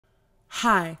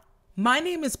Hi, my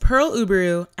name is Pearl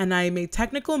Uberu and I am a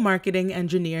technical marketing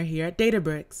engineer here at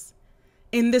Databricks.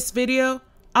 In this video,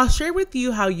 I'll share with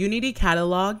you how Unity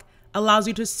Catalog allows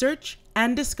you to search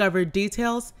and discover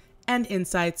details and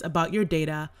insights about your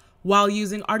data while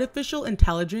using artificial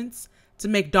intelligence to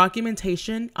make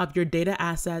documentation of your data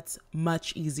assets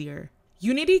much easier.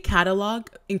 Unity Catalog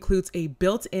includes a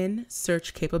built-in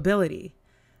search capability.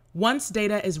 Once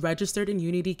data is registered in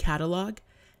Unity Catalog,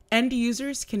 end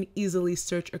users can easily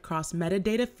search across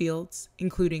metadata fields,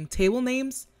 including table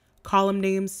names, column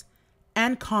names,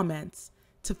 and comments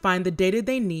to find the data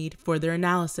they need for their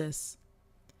analysis.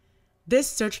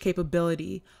 This search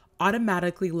capability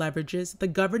automatically leverages the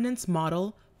governance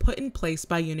model put in place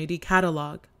by Unity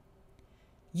Catalog.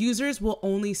 Users will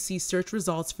only see search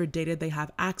results for data they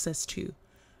have access to,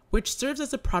 which serves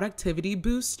as a productivity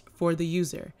boost for the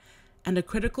user and a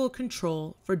critical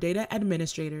control for data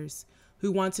administrators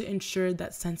who want to ensure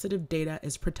that sensitive data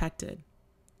is protected.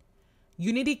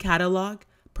 Unity Catalog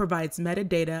provides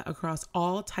metadata across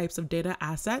all types of data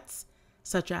assets,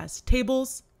 such as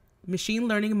tables, machine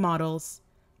learning models,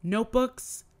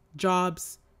 notebooks,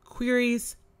 jobs,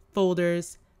 queries,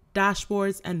 folders,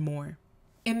 dashboards, and more.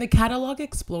 In the Catalog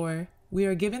Explorer, we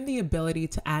are given the ability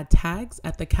to add tags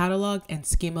at the catalog and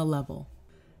schema level.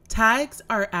 Tags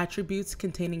are attributes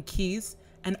containing keys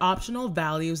and optional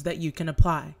values that you can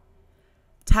apply.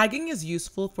 Tagging is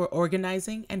useful for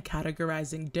organizing and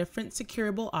categorizing different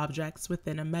secureable objects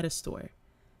within a metastore.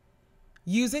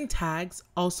 Using tags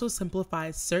also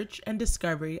simplifies search and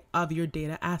discovery of your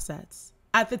data assets.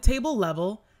 At the table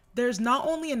level, there's not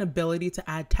only an ability to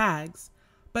add tags,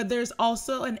 but there's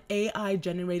also an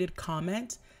AI-generated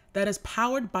comment that is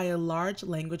powered by a large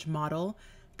language model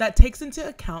that takes into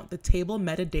account the table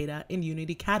metadata in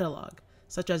Unity Catalog,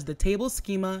 such as the table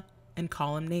schema and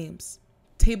column names.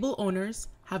 Table owners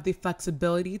have the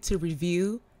flexibility to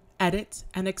review, edit,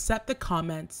 and accept the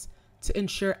comments to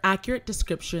ensure accurate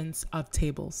descriptions of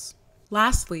tables.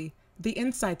 Lastly, the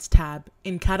Insights tab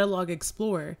in Catalog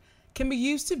Explorer can be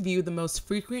used to view the most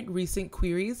frequent recent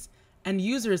queries and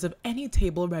users of any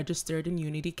table registered in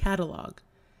Unity Catalog.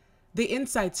 The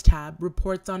Insights tab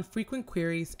reports on frequent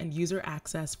queries and user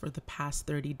access for the past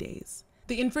 30 days.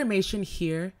 The information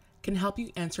here can help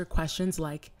you answer questions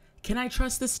like, can I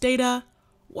trust this data?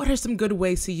 What are some good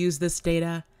ways to use this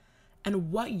data?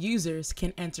 And what users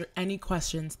can answer any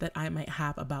questions that I might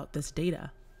have about this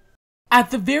data?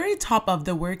 At the very top of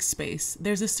the workspace,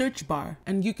 there's a search bar,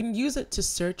 and you can use it to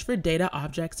search for data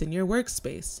objects in your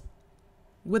workspace.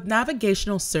 With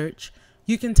navigational search,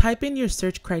 you can type in your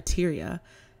search criteria,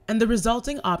 and the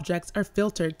resulting objects are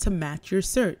filtered to match your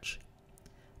search.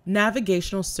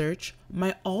 Navigational search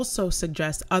might also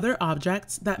suggest other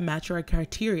objects that match your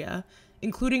criteria,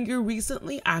 including your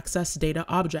recently accessed data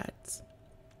objects.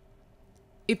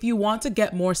 If you want to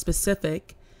get more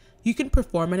specific, you can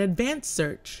perform an advanced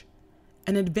search.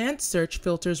 An advanced search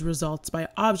filters results by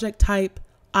object type,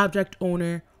 object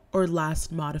owner, or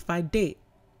last modified date.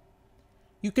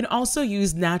 You can also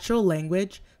use natural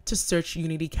language to search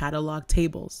Unity Catalog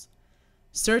tables.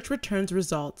 Search returns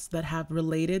results that have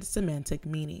related semantic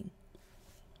meaning.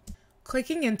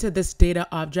 Clicking into this data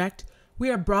object, we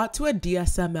are brought to a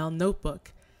DSML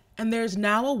notebook, and there is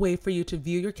now a way for you to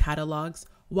view your catalogs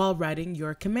while writing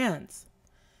your commands.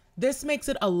 This makes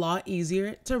it a lot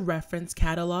easier to reference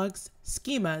catalogs,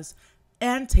 schemas,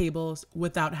 and tables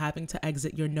without having to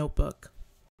exit your notebook.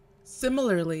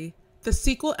 Similarly, the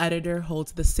SQL editor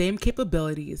holds the same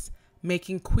capabilities,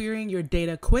 making querying your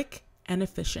data quick and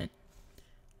efficient.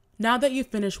 Now that you've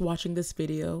finished watching this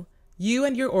video, you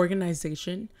and your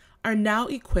organization are now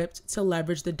equipped to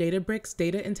leverage the Databricks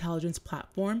Data Intelligence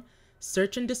Platform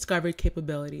search and discovery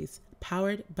capabilities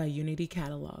powered by Unity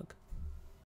Catalog.